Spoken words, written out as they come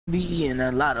Be eating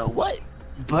a lot of what?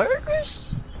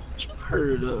 Burgers? What you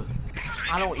heard of?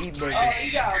 I don't eat burgers.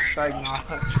 Sorry, nah.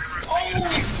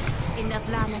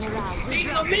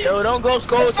 Yo, don't go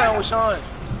Skull Town with Sean.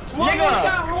 One more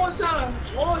time.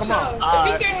 Come on.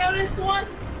 If he can't have this one,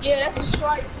 yeah, that's a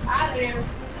strike. Out of there.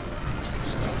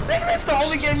 Nigga, that's the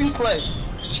only game you play.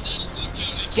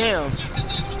 Damn.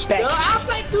 Yo, I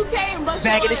play 2K and bust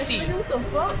Bag your of the ass, seat. nigga. What the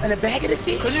fuck? In the back of the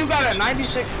seat. Cause you got a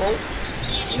 96 volt.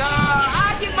 Nah,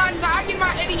 I get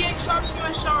my 88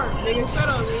 sharpshooter sharp. Nigga, shut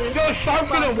up, nigga. Yo,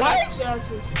 sharpshooter what?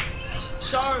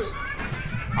 Sharp.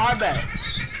 I bet.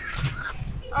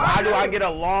 How do I get a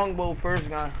longbow first,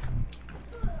 guy?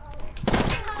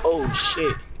 Oh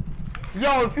shit.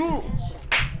 Yo, if you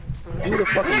the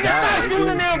fucking nigga, guy. stop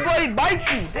shooting there, bro. He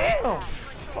bite you. Damn.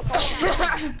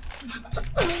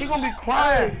 He gonna be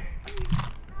crying.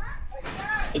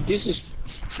 If this is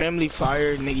family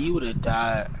fire, nigga, you would have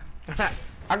died.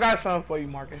 I got something for you,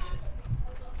 Marcus.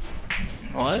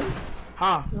 What?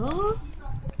 Huh?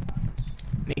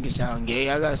 Nigga sound gay.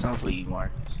 I got something for you,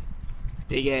 Marcus.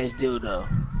 Big ass dildo.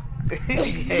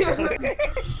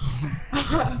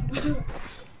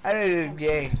 That is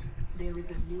gay. There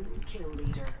is a new kill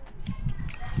leader.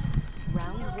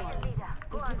 Round one.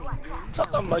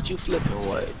 Talking about you flipping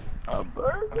what? A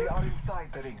bird? We are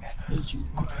inside the ring. Did you?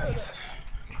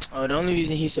 Oh, the only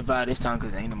reason he survived this time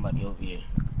because ain't nobody over here.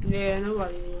 Yeah,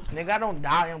 nobody is. Nigga, I don't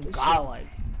die. I'm godlike.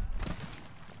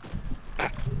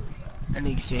 That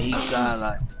nigga said he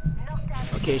godlike.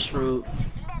 Okay, Shrewd.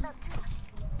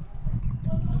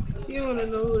 You wanna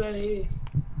know who that is?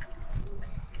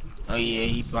 Oh yeah,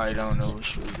 he probably don't know who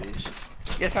Shrewd is.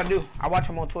 Yes, I do. I watch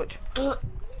him on Twitch. Ugly.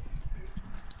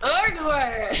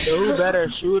 So who better,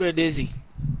 Shrewd or Dizzy?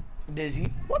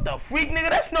 Dizzy? What the freak, nigga?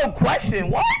 That's no question.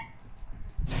 What?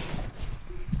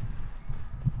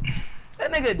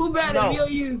 That nigga. Who better, no. me or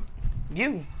you?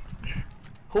 You.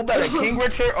 Who better, King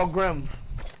Richard or Grim?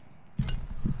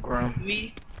 Grum.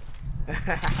 Me.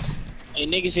 Hey,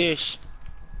 niggas here.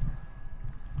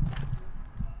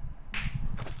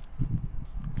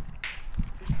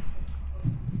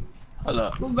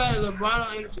 Hello. Who better, LeBron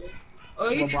or AJ? Oh,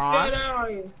 he just LeBron? fell down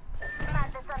on you.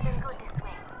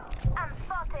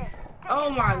 Oh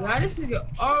my god, this nigga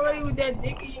already with that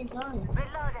dick in your gun.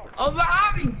 Oh,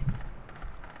 behind me.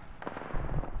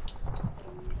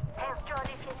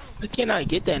 I cannot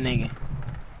get that nigga.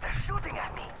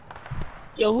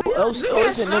 Yo, who else? Look Oh, at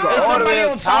it's a Sean. nigga There's all the somebody way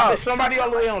on up top. top. There's somebody all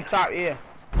the way on top, yeah.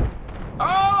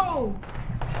 Oh!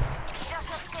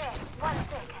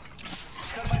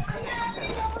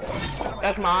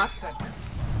 That's mine.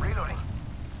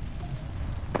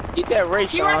 Get that Ray,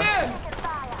 He Sean. right there!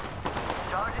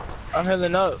 I'm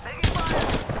healing up.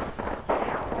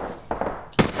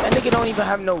 That nigga don't even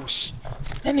have no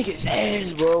that nigga's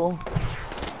ass, bro.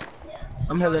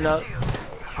 I'm healing up.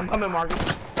 I'm coming, Marcus.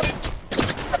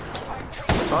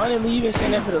 Finally, you been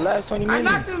saying that for the last 20 I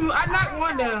minutes. knocked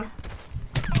one down.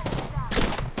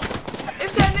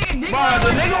 It's that nigga dick. Bro,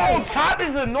 the nigga on top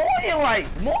is annoying. Like,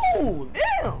 move.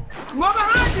 Damn. More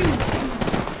behind you.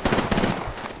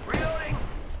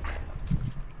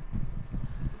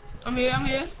 I'm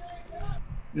here.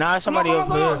 Nah, somebody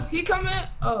Come over on. here. He coming in?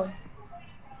 Oh.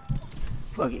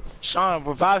 Fuck it. Sean,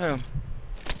 revive him.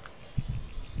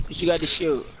 Cause you got the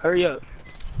shield. Hurry up.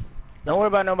 Don't worry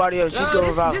about nobody else. Just go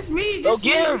revive. This me. Go This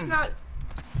me. get It's him. not.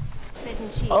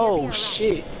 Oh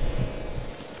shit.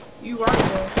 You right,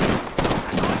 bro.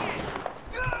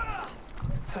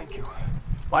 Thank you.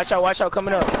 Watch out,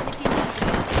 coming up.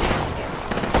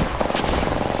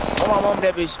 Come on,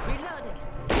 that bitch.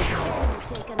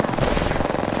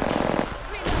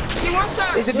 She one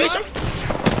shot. Is the bitch? bro.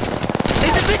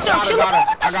 Is the bitch? I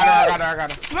got her.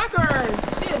 Smack her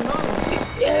ass. She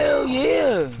annoying. Hell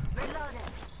yeah.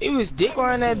 It was dick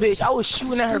around that bitch. I was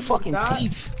shooting at her fucking God.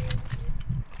 teeth.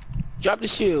 Drop the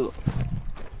shield.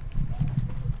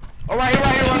 Alright, he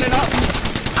running up.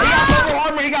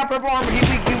 He got purple armor. He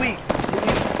weak.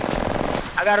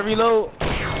 I gotta reload.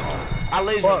 I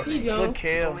laser. Fuck. He go. Good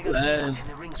kill. Man,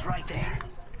 The ring's right there.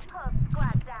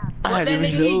 I had to That nigga,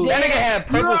 he reload. That dead. nigga had You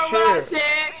purple heard what I shirt.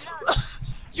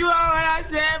 said? You heard what I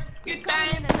said? Good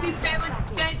thing.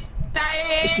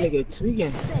 This nigga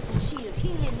tweaking.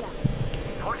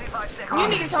 45 You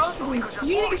seconds. niggas close to me.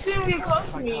 You niggas shouldn't get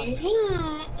close to me.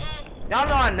 Y'all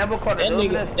know I never caught a That dub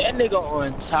in nigga, this. that nigga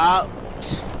on top.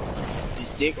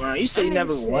 His dick around. You say you That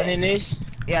never nigga won said- in this?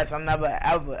 Yes, I'm never,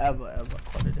 ever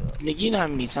caught a dub. Nigga, you know how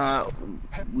many times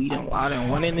I done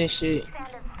won in this shit?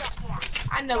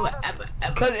 I never ever.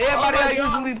 Cause everybody my I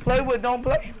jaw. usually play with don't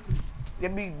play.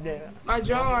 Get me there. My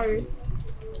jaw already.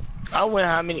 I win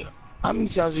how many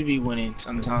times we be winning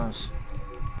sometimes?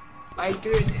 Like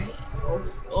 3 a day.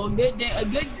 Oh, good day. A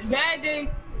good bad day,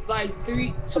 like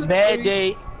 3. 2 A bad 3.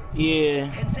 day,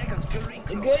 yeah. 10 seconds till ring A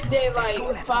close. good day,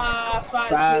 like 5,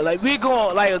 6. Like we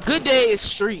going, like a good day is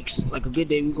streaks. Like a good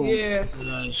day, we going Yeah.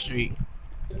 on the streak.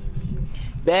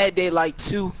 Bad day, like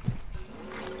 2.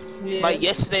 Yeah. Like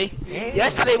yesterday.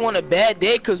 Yesterday won a bad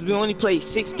day because we only played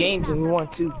 6 games and we won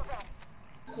 2.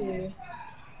 Yeah.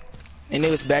 And it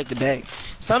was back to back.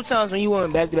 Sometimes when you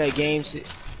win back to back games,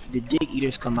 the dick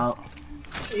eaters come out.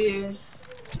 Yeah.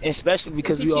 Especially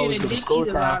because Put we you in always a do the dick school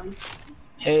eater time. lobby.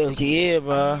 Hell yeah,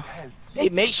 bro. They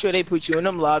make sure they put you in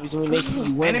them lobbies when they see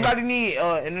you winning. Anybody need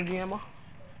energy ammo?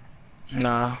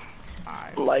 Nah.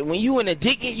 Like when you in a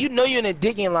dick, you know you're in a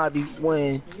digging lobby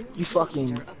when you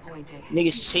fucking Appointed.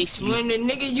 niggas chase you. When the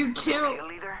nigga you kill, Kill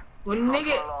leader. when a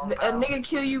nigga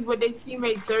kill you, but they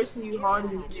teammate thirsty you harder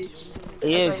than bitch.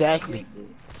 Yeah, exactly.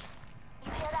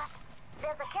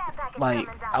 Like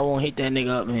I won't hit that nigga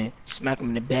up and smack him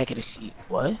in the back of the seat.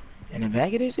 What? In the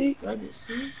back of the seat? In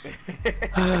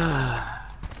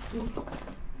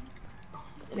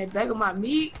the back of my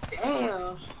meat, damn.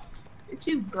 Bitch,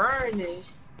 you burning.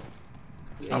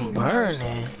 I'm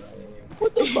burning.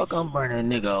 What the fuck I'm burning,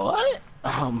 nigga? What?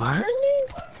 I'm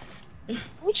burning?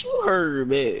 What you heard,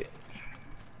 man?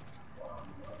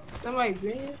 Somebody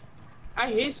burning? I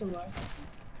hear somebody.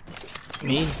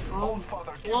 Me? Oh,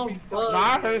 Father, oh, give me some. fuck. Nah,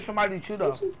 I heard somebody too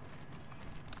though.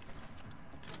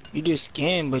 You just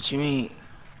scanned, but you ain't.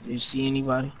 You see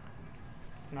anybody?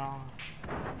 No.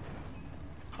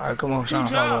 Alright, come on, Sean,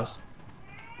 follow us.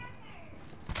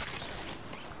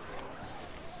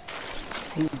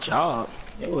 Good job.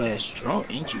 Your ass drunk,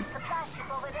 ain't you?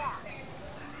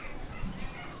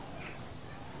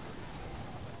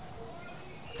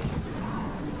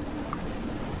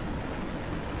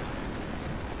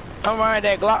 I'm riding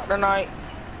that Glock tonight.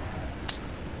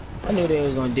 I knew they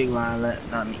was gonna dig around that.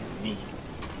 Not me. Me.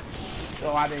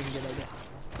 So I didn't get it.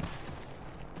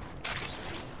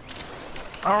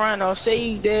 Alright, now say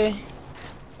you there.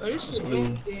 Oh, this shit Mm.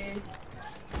 big, dead.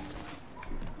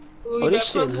 Ooh, Oh, you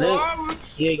this got shit purple lit. armor?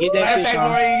 Yeah, get that Matter shit, of fact,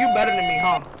 Sean. Norian, you better than me,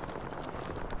 huh?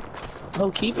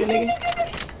 No, keep it, nigga.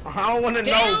 I don't wanna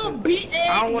Damn, know. beat that.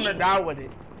 I don't wanna die with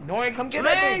it. Norian, come get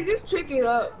that Man, thing. just pick it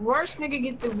up. Worst nigga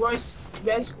get the worst,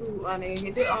 best loot on it.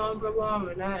 Get the purple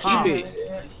armor. Not Keep it.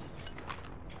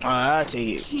 Alright, I'll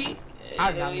take it. Keep.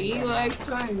 I got it. You gonna ask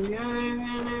twice.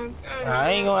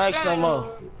 I ain't gonna ask no more.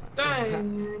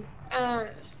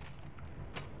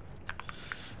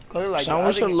 Cause like Sean, the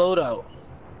what's your other loadout?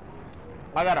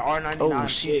 I got an R99 Oh,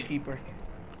 shit. Peacekeeper.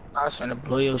 I was finna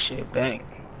blow your shit back.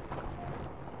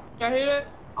 Y'all hear that?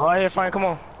 Alright, fine, come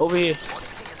on. Over here.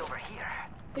 Over here.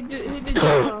 Hit the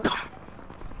jump.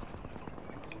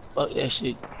 Fuck that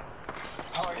shit.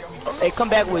 How are you? Hey, come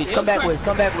back ways, come back ways,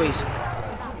 come back ways.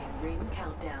 Ring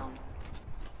countdown.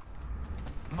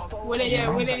 Not all Where they at?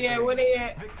 Where they at? Where they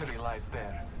at? Victory lies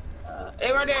there.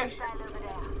 They right there.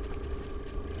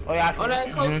 Oh yeah. On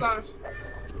that coast guard.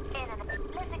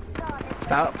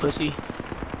 Stop, pussy.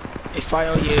 Hey,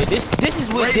 fire, yeah. This is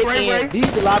what Wait, dick wait, in. wait.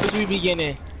 These the lobbies we be getting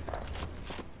in.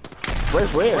 Where?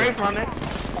 Ray from it.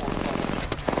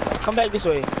 Come back this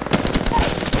way.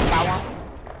 Got one.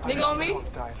 Nigga on me?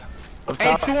 Hostile. Up Hey,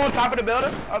 top. 2 on top of the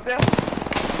building up there.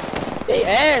 They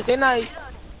ass, they not.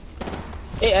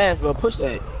 They ass, bro. Push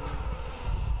that.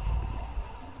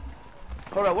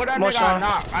 Hold up, what that Come on, nigga I Sean.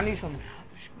 knock? I need some.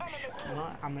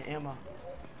 I'm an ammo.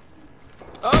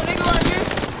 Oh, nigga right here.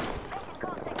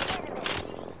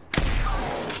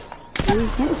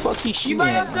 Who the fuck he shooting You by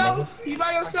at, my yourself? You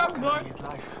by yourself, boy? His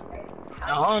life.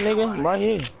 nigga? Nigga, I'm right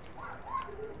here.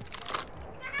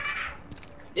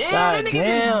 Damn, God that nigga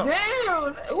damn. just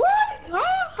down. What?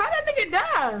 Huh? How that nigga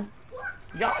die?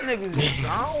 Y'all niggas is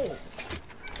gone.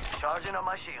 Charging on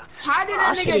my shields. How did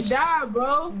I that nigga should've- die,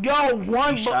 bro? Yo,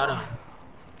 one. You shot him.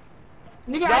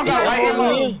 Nigga, Y'all how got did I light kill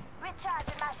ammo. him?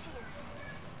 Recharging my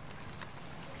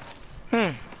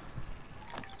shields.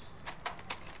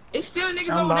 It's still niggas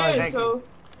Somebody- over there, Thank so.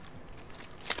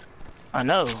 I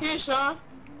know. Here, Sean.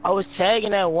 I was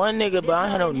tagging that one nigga, but I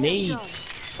had no needs.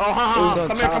 Oh, It was come on here,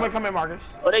 top. come here, come here, Marcus.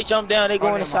 Oh, they jump down, they go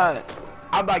never inside.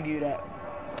 I'll buy you that.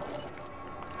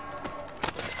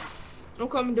 I'm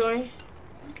coming, Dorian.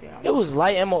 Yeah, It was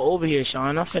light ammo over here,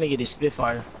 Sean. I'm finna get this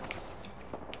Spitfire.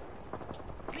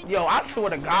 yo, I swear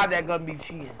to God that gun be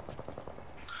cheating.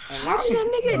 And How I- did that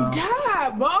nigga die,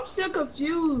 bro? I'm still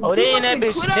confused. Oh, He they in that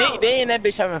must've bitch. quit out. They in that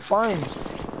bitch having fun.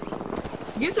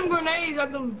 Get some grenades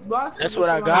out them boxes. That's what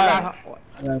I or got. something.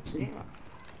 I got to.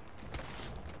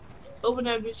 Open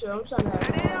that bitch up. I'm trying to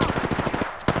have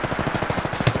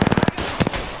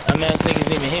Dumb ass niggas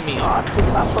didn't even hit me. Oh, I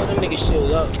fucked them niggas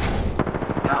shield up.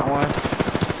 Not one.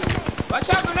 Watch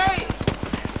out, grenade.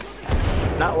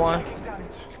 Not one.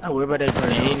 I worry about that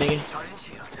grenade, nigga. Charging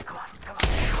shields. Come on. Come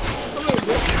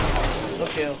here, bitch. Look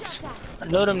kill. I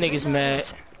know them niggas mad.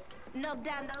 Knock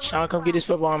down the Sean, come get this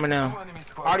football armor now. Enemy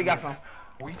squad Already got here.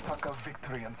 some. We took a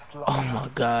victory and slaughter. Oh my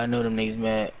god, I know them niggas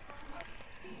mad.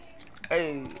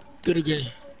 Hey. Threw the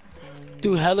grenade.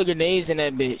 Threw hella grenades in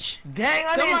that bitch. Dang,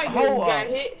 I Somebody didn't hold got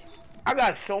up. hit. I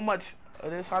got so much of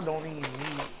this I don't even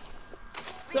need.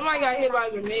 Somebody got hit by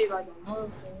a grenade like a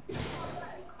motherfucker.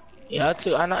 Yeah, I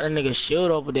knocked the nigga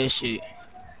shield over that shit.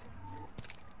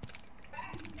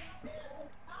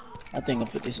 I think I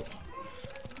put this.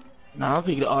 Nah, I'll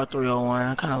pick the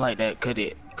R301. I kinda like that. Could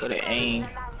it aim?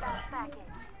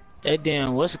 That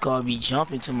damn what's it called be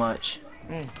jumping too much.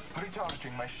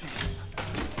 Recharging my shields.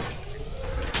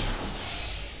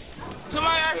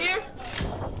 Somebody out here?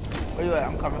 Where you at?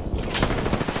 I'm coming.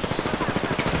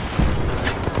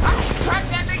 I cracked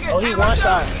that nigga. Oh, he Hey, one watch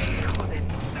shot. out.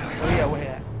 Where you at? Where you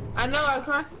at? I know I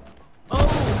cracked. Oh,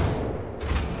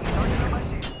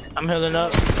 I'm healing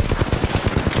up.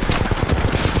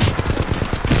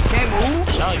 Can't move.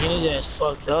 Sean getting his ass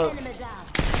fucked up. enemy down.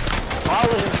 All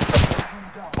of him.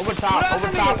 Over What top, other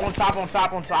over nigga? top, on top, on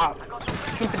top, on top.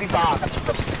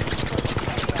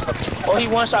 255. Oh, he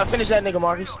one shot. Finish that nigga,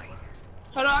 Marcus.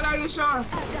 hold on, I gotta get Sean.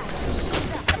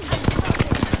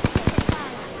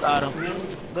 Got him.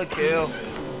 Good kill.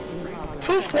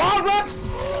 2 squads up?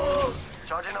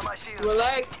 Charging on my shields.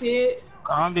 Relax, kid.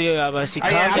 Calm down, I about to see. I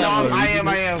Calm down, bro.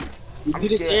 am. You do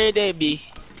this scared. every day, B.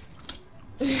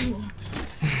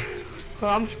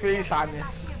 I'm screenshotting.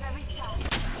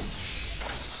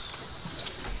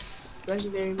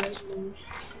 Legendary, legendary.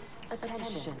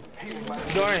 Attention.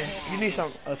 Dorian, you need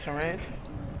some syringe?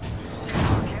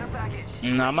 Care package.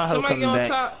 Nah, my hoe Somebody coming get on back.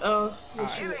 top. Oh,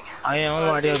 shit. Healing. I am. I'm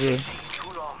already up here. Too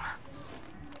long.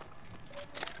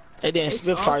 That damn It's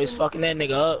Spitfire is awesome. fucking that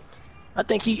nigga up. I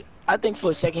think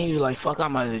for a second he was like, fuck, I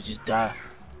might as well just die.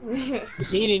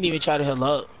 See, he didn't even try to heal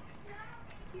up.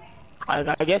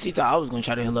 I guess he thought I was gonna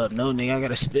try to heal up. No, nigga, I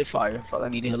got a Spitfire. Fuck, I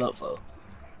need to heal up for.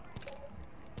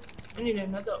 I need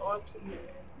another R2.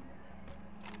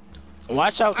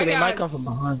 Watch out, cause I they might got come from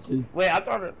behind too. Wait, I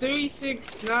thought it. 3,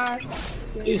 6, 9.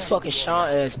 You fucking Sean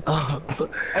ass up.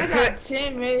 I got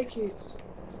 10 medkits.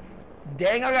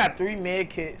 Dang, I got 3 med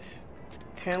kits.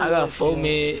 10 I got little 4 shields,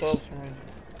 meds. 12 syringes.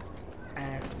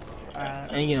 And, I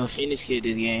ain't get no Phoenix kid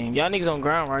this game. Y'all niggas on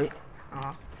ground, right?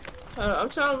 Hold on, I'm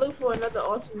trying to look for another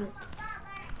alternate.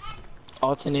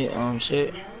 Alternate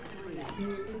shit.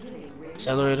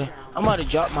 Accelerator. I'm about to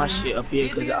drop my shit up here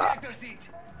cause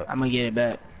I'm gonna get it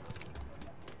back.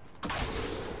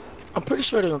 I'm pretty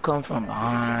sure they're gonna come from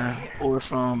behind or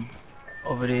from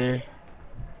over there.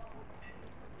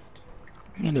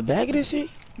 In the back of this shit?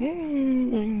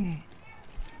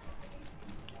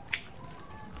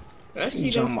 Let's see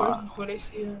Jump them first out. before they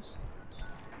see us.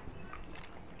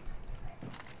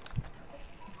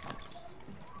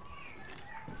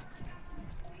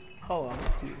 hold on.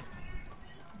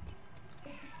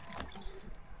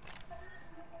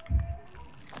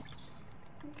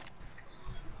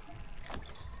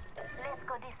 Let's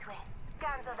go this way.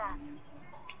 Cancel that.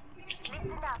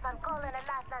 Listen up, I'm calling a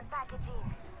lifeline package in.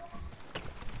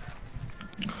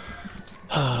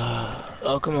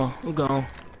 Oh, come on, we're gone.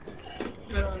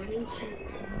 Hold on, let me see.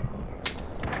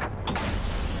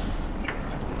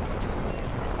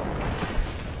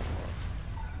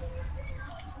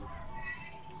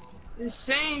 The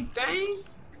same thing?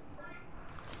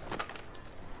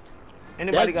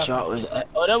 Anybody That got drop was.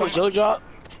 Oh, that was your drop?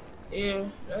 Yeah.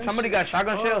 that's- somebody got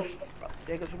shotgun Oh. shells?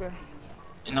 Jacob, okay.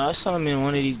 No, I saw him in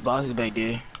one of these boxes back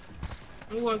there.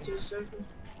 I'm going to the circle.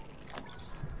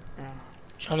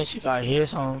 Trying to see if I hear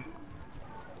something.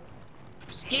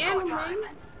 Scan them, man.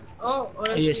 Oh,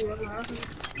 that's Yes. you.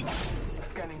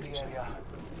 Scanning the area.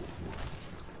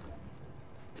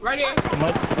 Right there. Am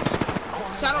I-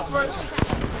 Shadow first.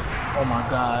 Oh my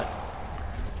god.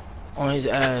 On his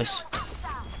ass.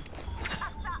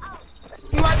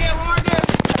 He right there, one right there.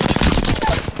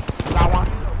 Got one.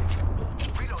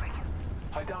 Reloading.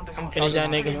 I downed a Finish that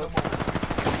nigga.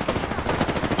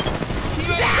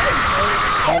 Teammate.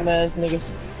 Dumb ass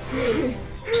niggas.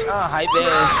 Sean hype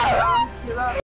ass. Chill out.